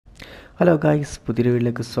Hello guys, പുതിയൊരു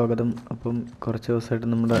വീഡിയോയിലേക്ക് സ്വാഗതം. അപ്പം കുറച്ച് ദിവസമായിട്ട്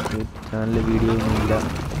നമ്മുടെ ചാനലിൽ വീഡിയോ ഒന്നുമില്ല.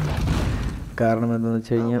 കാരണം എന്താണെന്ന്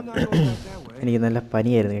വെച്ച് കഴിഞ്ഞാൽ എനിക്ക് നല്ല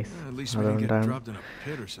പനിയായിരുന്നു ഗൈസ്. അതുകൊണ്ടാണ്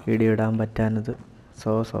വീഡിയോ ഇടാൻ പറ്റാഞ്ഞത്.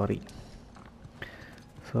 സോറി.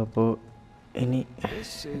 അപ്പോൾ ഇനി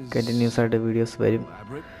കണ്ടിന്യൂസ് ആയിട്ട് വീഡിയോസ് വരും.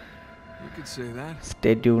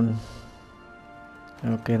 Stay tune.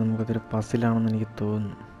 ഓക്കെ, നമുക്കതൊരു പസിലാണെന്ന് എനിക്ക്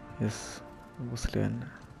തോന്നുന്നു. യെസ്, പസിൽ തന്നെ.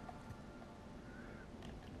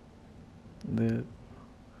 ഇത്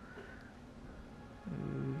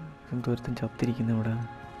എന്തോരത്തും ചത്തിരിക്കുന്ന ഇവിടെ.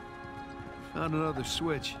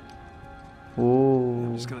 ഓ,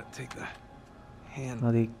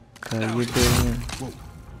 അത് കൈയിട്ട് കഴിഞ്ഞ്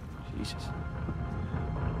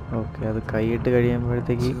ഓക്കെ, അത് കൈയിട്ട്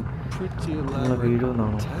കഴിയുമ്പോഴത്തേക്ക് നമ്മൾ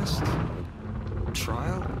വീഴുമെന്നാണോ?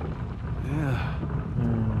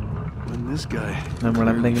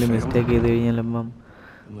 നമ്മളെന്തെങ്കിലും മിസ്റ്റേക്ക് ചെയ്ത് കഴിഞ്ഞാലും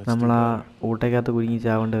നമ്മൾ ആ ഊട്ടയ്ക്കകത്ത് കുടുങ്ങി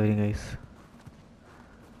ചാവേണ്ടി വരും ഗൈസ്.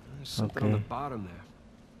 ഓക്കെ,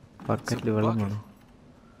 ബക്കറ്റിൽ വെള്ളം വേണോ?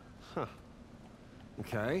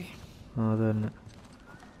 അത് തന്നെ.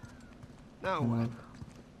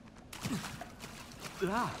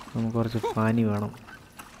 നമുക്ക് കുറച്ച് പാനി വേണം.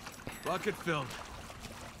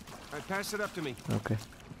 ഓക്കെ,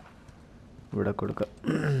 ഇവിടെ കൊടുക്കാം.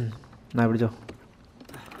 എന്നാ പിടിച്ചോ.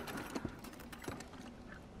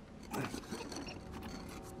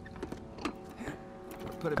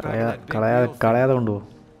 കളയാതെ കൊണ്ടുപോകും.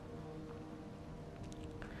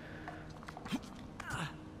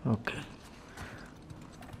 Okay,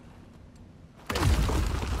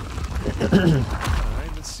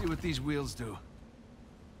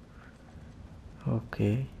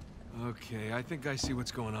 Okay, I think I see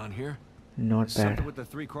what's going on here. Not bad. Something with the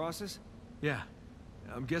 3 crosses? Yeah,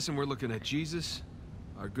 I'm guessing we're looking at Jesus,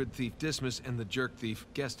 our good thief Dismas, and the jerk thief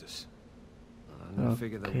Gestus. I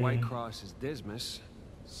figure the white cross is Dismas.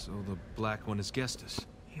 So the black one is Gestus.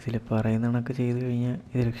 ഇതിൽ പറയുന്ന കണക്ക് ചെയ്ത് കഴിഞ്ഞാൽ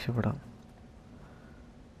ഇത് രക്ഷപ്പെടാം.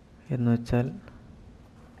 എന്ന് വെച്ചാൽ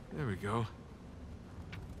There we go.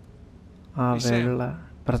 ആ വെള്ള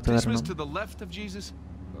പുറത്ത് വരണം. To the left of Jesus?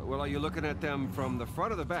 Well, are you looking at them from the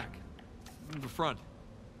front or the back? The front.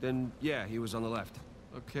 Then yeah, he was on the left.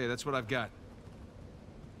 Okay, that's what I've got.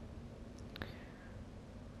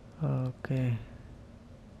 Okay.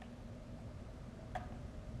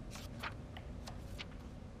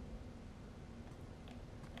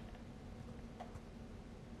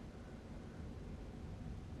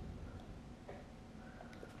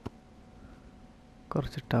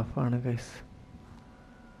 കുറച്ച് ടഫാണ് guys.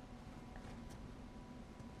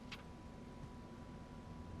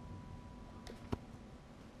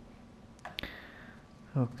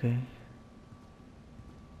 Okay,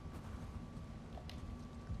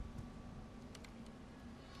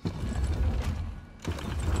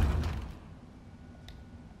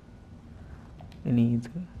 ഇനി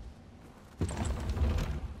ഇത്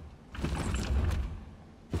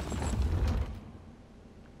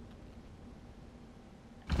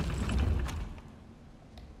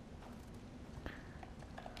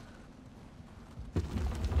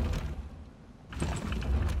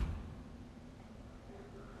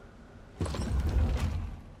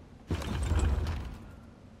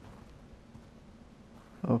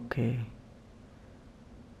okay.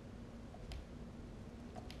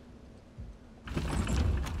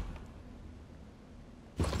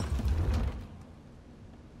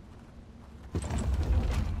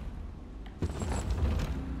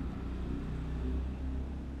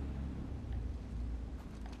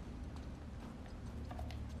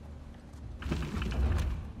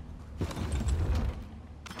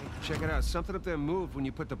 Check it out. Something up there moved when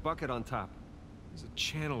you put the bucket on top. There's a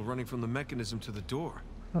channel running from the mechanism to the door.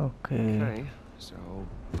 Okay, so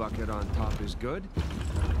bucket on top is good.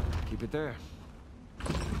 Keep it there.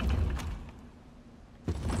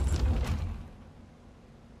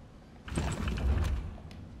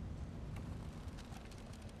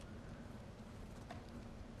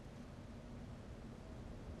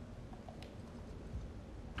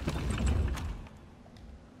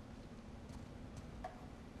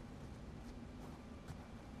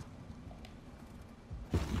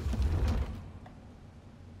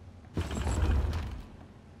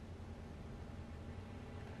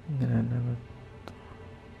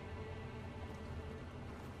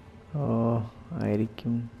 ഓ,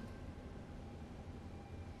 ആയിരിക്കും.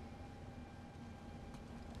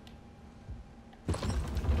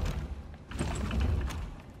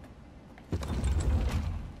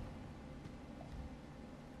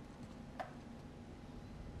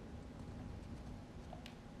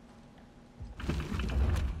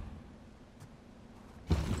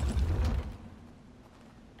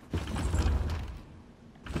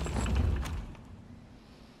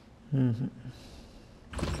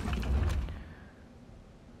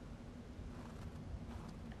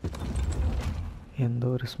 എന്തോ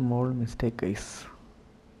ഒരു small mistake guys.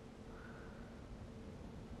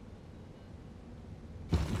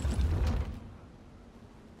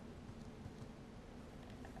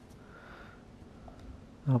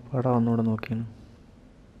 ആ പടം ഒന്നുകൂടെ നോക്കിയാണ്.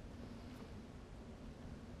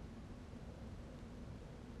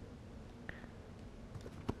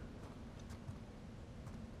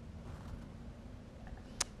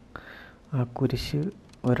 ആ കുരിശ്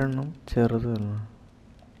ഒരെണ്ണം ചെറുതാണ്,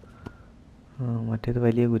 മറ്റേത്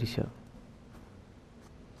വലിയ കുരിശാണ്.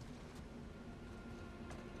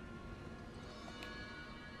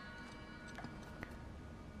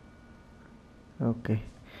 ഓക്കെ,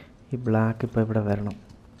 ഈ ബ്ലാക്ക് ഇപ്പോൾ ഇവിടെ വരണം.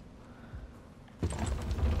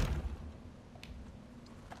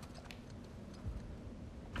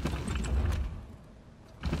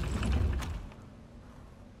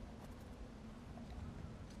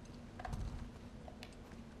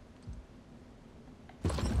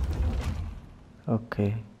 Okay,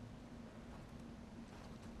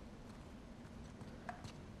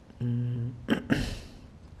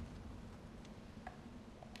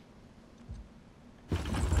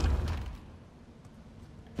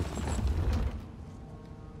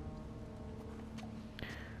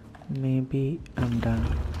 maybe I'm done.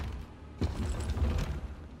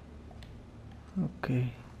 Okay,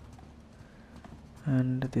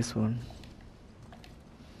 and this one.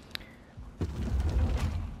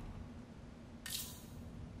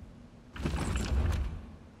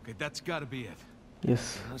 Okay, that's got to be it. Yes,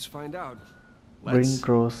 Let's find out. bring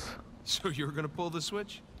cross. So you're gonna pull the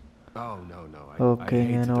switch? Oh, no. Okay, I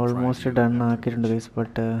hate ഞാൻ to deprive almost you of done that ആക്കിയിട്ടുണ്ട് privilege. Guys.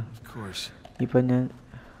 But Of course. ഇപ്പം ഞാൻ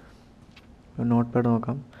note pad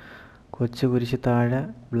നോക്കാം. കൊച്ചു കുരിശ് താഴെ,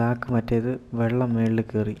 black മറ്റേത്, വെള്ളം മേളിൽ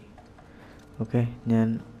കയറി. ഓക്കെ, ഞാൻ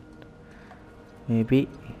മേ ബി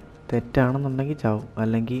തെറ്റാണെന്നുണ്ടെങ്കിൽ ചാവും,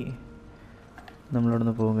 അല്ലെങ്കിൽ നമ്മളിവിടെ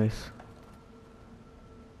നിന്ന് പോകും ഗൈസ്.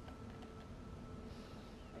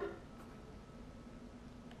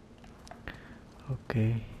 ഓക്കെ,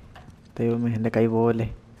 ദൈവമേ എൻ്റെ കൈ പോവല്ലേ.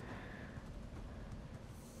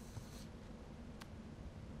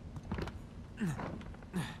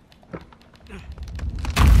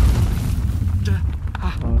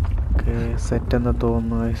 ഓക്കെ, സെറ്റ് എന്ന്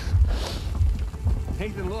തോന്നുന്നു guys.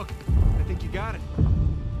 Nathan, look. I think you got it.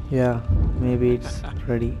 Yeah, maybe it's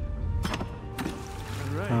ready.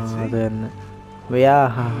 All right, അത് തന്നെ. Yeah,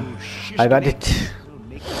 I got it. We'll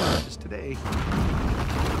make progress today.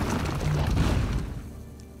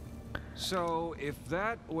 So, if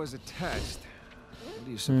that was a test, what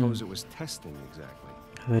do you suppose it was testing exactly?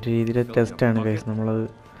 ഒരു രീതിയിലെ ടെസ്റ്റാണ് guys. നമ്മളത്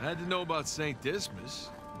I had to know about St. Dismas.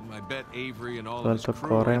 I bet Avery and all of his പോലത്തെ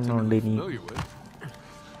crew കുറേ are എണ്ണം ഉണ്ട് ഇനി. familiar with.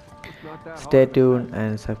 It's not that Stay hard. tuned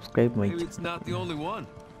and subscribe my Maybe it's not the only one.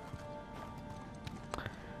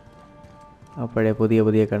 അപ്പോഴേ പുതിയ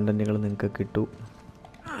പുതിയ കണ്ടന്റുകൾ നിങ്ങൾക്ക് കിട്ടൂ.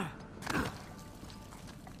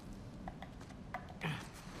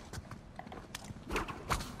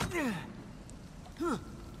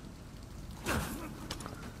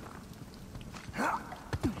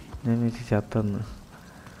 ഞാൻ വെച്ച് ചത്തന്ന്.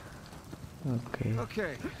 Okay,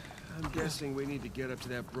 Okay, I'm guessing we need to get up to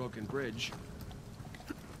that broken bridge.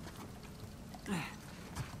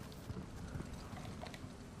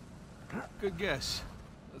 Good guess.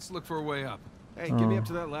 Let's look for a way up. Hey, get me up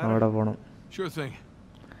to that അവിടെ ladder. പോണം. Sure thing.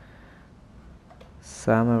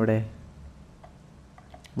 Sam എവിടെ?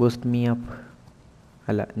 Boost me up.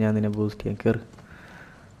 അല്ല, ഞാൻ നിന്നെ boost ചെയ്യാൻ. കയറ്.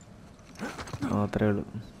 അത്രേ ഉള്ളൂ.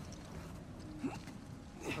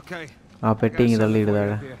 Okay. ആ I പെട്ടി got ഇങ്ങ് something തള്ളിയിട് for you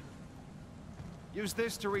താഴെ. up here. Use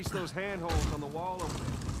this to reach those handholds on the wall over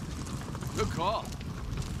there. Good call.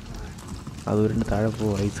 അത് ഉരുണ്ട് താഴെ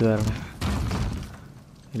പോവും, ഐസ് കാരണം.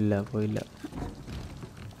 ഇല്ല, പോയില്ല.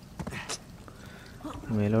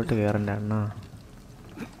 മേലോട്ട് കയറണ്ട അണ്ണാ.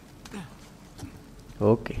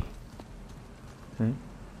 ഓക്കെ,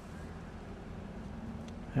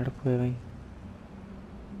 എവിടെ പോയ വായി?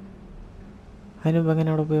 അതിനുമ്പ്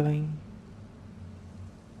എങ്ങനെ അവിടെ പോയ വായി?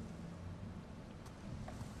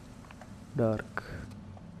 ഡാർക്ക്.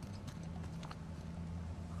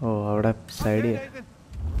 ഓ, അവിടെ side Okay, Nathan.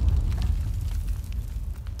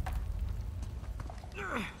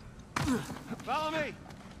 Follow me.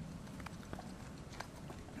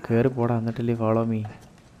 കയറി പോടാ, എന്നിട്ടില്ലേ follow me.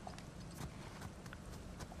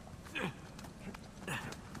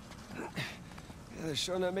 They're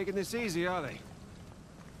sure not making this easy, are they?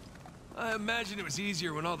 I imagine it was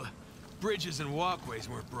easier when all the bridges and walkways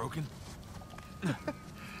weren't broken.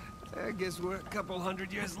 I guess we're a couple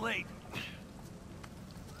hundred years late.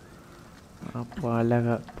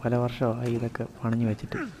 പല വർഷമായി ഇതൊക്കെ പണിഞ്ഞു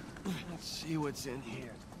വെച്ചിട്ട്. Let's see what's in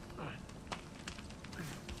here.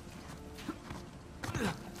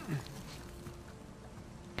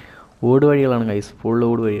 ഓട് വഴികളാണ് guys, full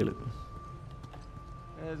ഓട് വഴികൾ.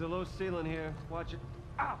 There's a low ceiling here. Watch it.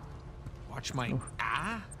 Ow! Watch my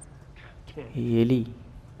ഈ എലി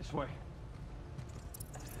This way.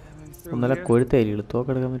 Maybe through ഒന്നല്ല here. കൊഴുത്ത എലികൾ,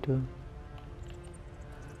 തോക്കെടുക്കാൻ പറ്റുമോ?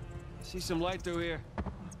 See some light through here.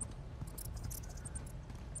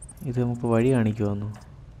 ഇത് നമുക്ക് വഴി കാണിക്കുവാന്നു.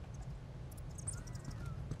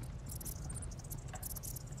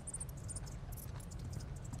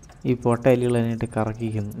 ഈ പൊട്ട എലികൾ അതിനായിട്ട്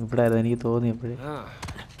കറക്കിക്കുന്നു. ഇവിടെ എനിക്ക് തോന്നിയപ്പോഴേ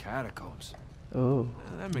Catacombs. Oh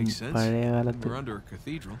That makes sense. പഴയ കാലത്ത് We're under a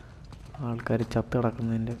cathedral. ആൾക്കാർ ചത്ത്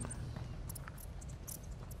കിടക്കുന്നതിൻ്റെ.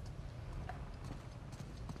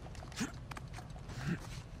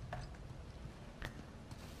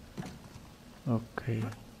 ഓക്കെ,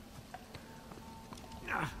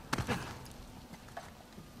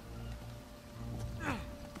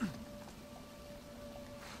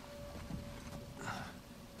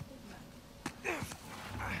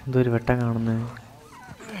 എന്തൊരു വെട്ടം കാണുന്നത്.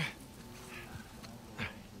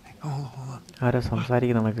 ആരോ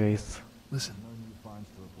സംസാരിക്കുന്ന guys. Listen.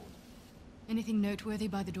 Anything noteworthy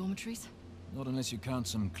by the dormitories? Not unless you count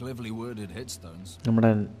some cleverly worded headstones. നമ്മുടെ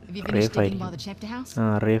Have you finished റേഫ് digging by the ആയിരിക്കും. chapter house? ആ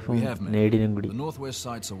റേഫും We have, mate. നേടിനും കൂടി. The northwest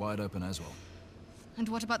sites are wide open as well. And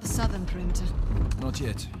what about the southern perimeter? Not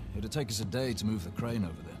yet. It'll take us a day to move the crane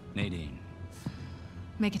over there. Nadine.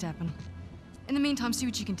 Make it happen. In the meantime, see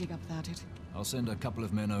what you can dig up without it. I'll send a couple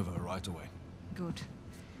of men over right away. Good.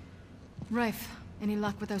 Rafe, any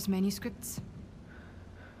luck with those manuscripts?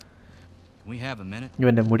 We have a minute.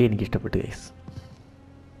 ഇവൻ്റെ മുടി എനിക്ക് ഇഷ്ടപ്പെട്ടു guys.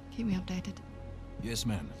 Keep me updated. Yes,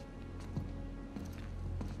 ma'am.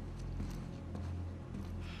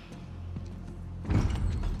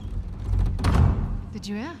 Did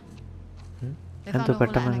you hear? Hmm? They found Ento a whole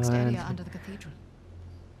pettamana annexed area vayanse. under the cathedral.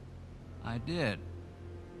 I did.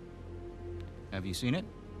 Have you seen it?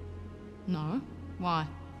 No. Why?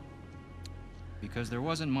 Because there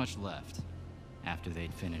wasn't much left after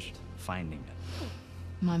they'd finished finding it.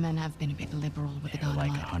 My men have been a bit liberal with the They're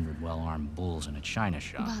like dynamite. 100 well-armed bulls in a china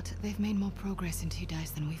shop. But they've made more progress in 2 days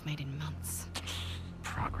than we've made in months.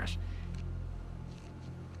 Progress.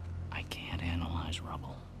 I can't analyze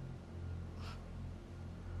rubble.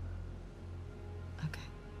 Okay.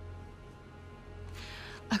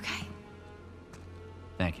 Okay.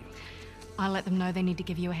 Thank you. I'll let them know they need to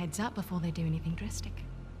give you a heads up before they do anything drastic.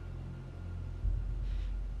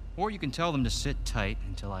 Or you can tell them to sit tight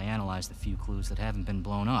until I analyze the few clues that haven't been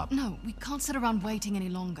blown up. No, we can't sit around waiting any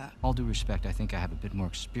longer. All due respect, I think I have a bit more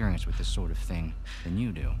experience with this sort of thing than you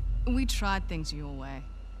do. We tried things your way.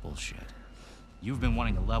 Bullshit. You've been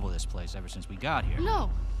wanting to level this place ever since we got here. No!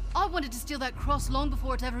 I wanted to steal that cross long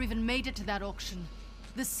before it ever even made it to that auction.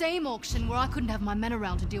 The same auction where I couldn't have my men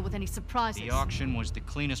around to deal with any surprises. The auction was the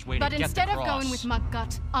cleanest way to But get the instead cross. of going with my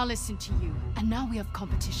gut, I listened to you. And now we have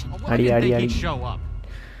competition. Well, why didn't they he'd show up?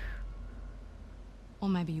 Or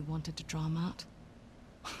maybe you wanted to draw him out.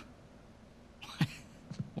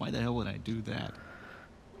 Why the hell would I do that?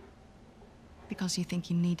 Because you think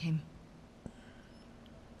you need him.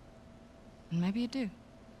 And maybe you do.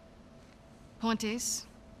 Point is,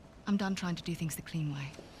 I'm done trying to do things the clean way.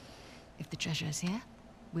 If the treasure is here,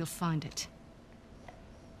 we'll find it.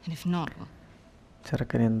 And if not, well,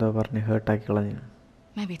 ചെറുക്കനെ എന്തോ പറഞ്ഞ് ഹേർട്ടാക്കി കളഞ്ഞു.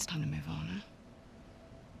 maybe it's time to move on, huh?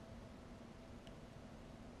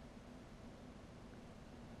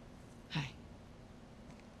 Hey.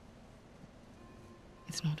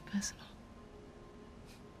 It's not personal.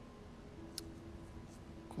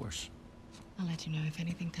 Of course. I'll let you know if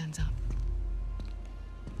anything turns up.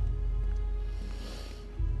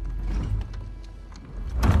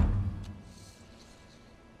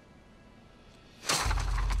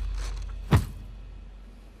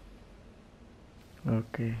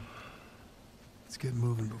 Okay. Let's get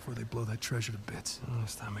moving before they blow that treasure to bits.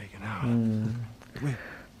 Stop making out. Wait,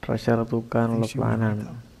 treasure തൂക്കാനുള്ള think she went right പ്ലാനാണ്.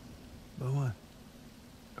 though. About what?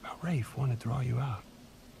 About Rafe wanted to draw you out.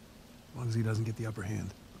 As long as he doesn't get the upper hand,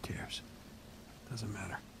 who cares? Doesn't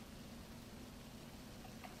matter.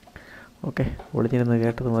 Okay, ഒളിഞ്ഞിരുന്ന്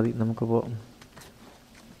കേട്ടത് മതി, നമുക്ക് പോവാം.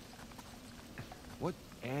 What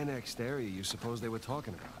annexed area you suppose they were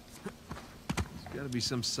talking about? There's got to be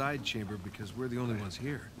some side chamber because we're the only ones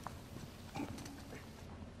here.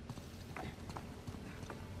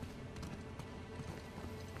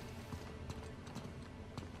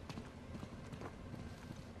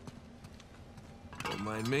 Don't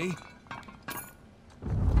mind me.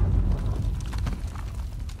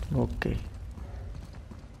 Okay,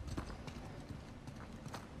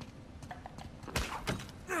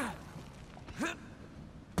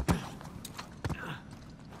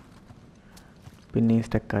 പിന്നെയും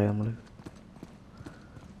സ്റ്റക്കായി നമ്മൾ.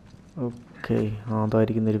 Okay,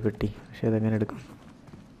 അതായിരിക്കുന്നൊരു പെട്ടി. പക്ഷെ അതെങ്ങനെ എടുക്കും?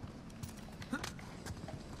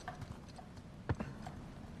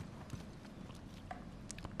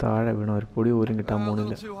 താഴെ വീണ ഒരു പൊടി പോലും കിട്ടാൻ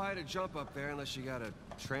പോകുന്നില്ല.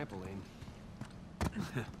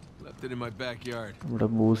 ഇവിടെ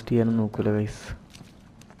ബൂസ്റ്റ് ചെയ്യാനും നോക്കൂല guys.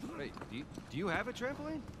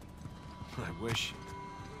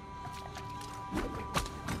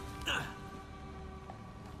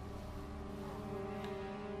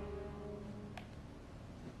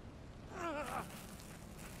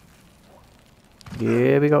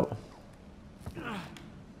 Here we go.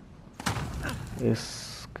 Yes,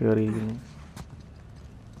 കയറിയിരിക്കുന്നു.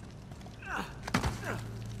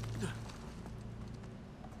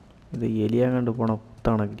 ഇത് എലിയാൻ കണ്ടു പോണ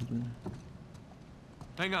ഒത്താണക്കിരിക്കുന്നു.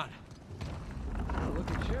 Hang on.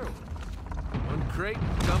 Look at you. One crate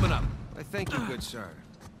coming up. I thank you, good sir.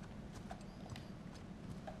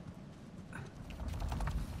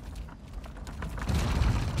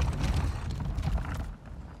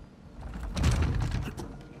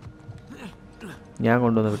 ഞാൻ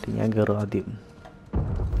കൊണ്ടുവന്ന പെട്ടി ഞാൻ കയറും ആദ്യം.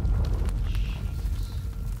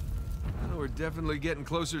 We're definitely getting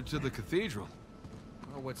closer to the cathedral.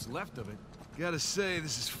 Well, what's left of it? Gotta say,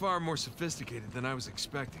 this is far more sophisticated than I was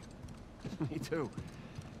expecting. Me too.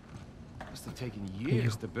 Must have taken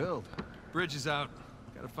years to build. Bridge is out.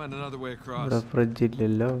 Gotta find another way across. ഇവിടെ fridge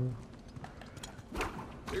ഇല്ലല്ലോ.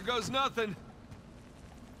 Here goes nothing.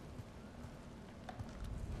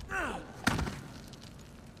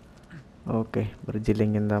 Okay, bridge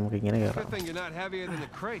ഇല്ലെങ്കിൽ എന്താ നമുക്ക് ഇങ്ങനെ Good കയറാം. thing you're not heavier than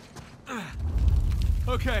the crate.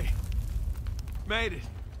 Okay. Made it.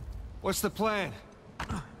 What's the plan?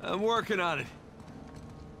 I'm working on it.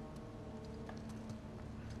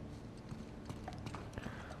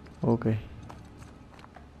 Okay,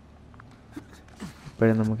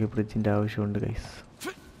 ഇപ്പോഴും നമുക്ക് ഈ ബ്രിഡ്ജിൻ്റെ ആവശ്യമുണ്ട് ഗൈസ്.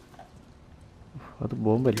 അത്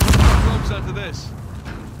ബോംബല്ലേ? Ropes onto this.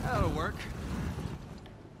 That'll work.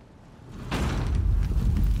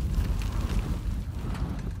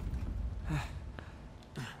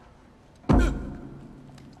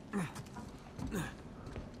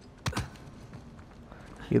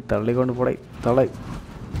 ഈ തള്ളിക്കൊണ്ട് പോടേ, തള്ളി.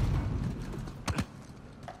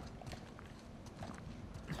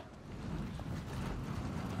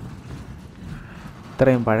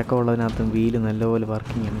 ഇത്രയും പഴക്കമുള്ളതിനകത്തും വീല് നല്ലപോലെ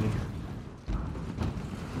വർക്കിംഗ് ആണ്.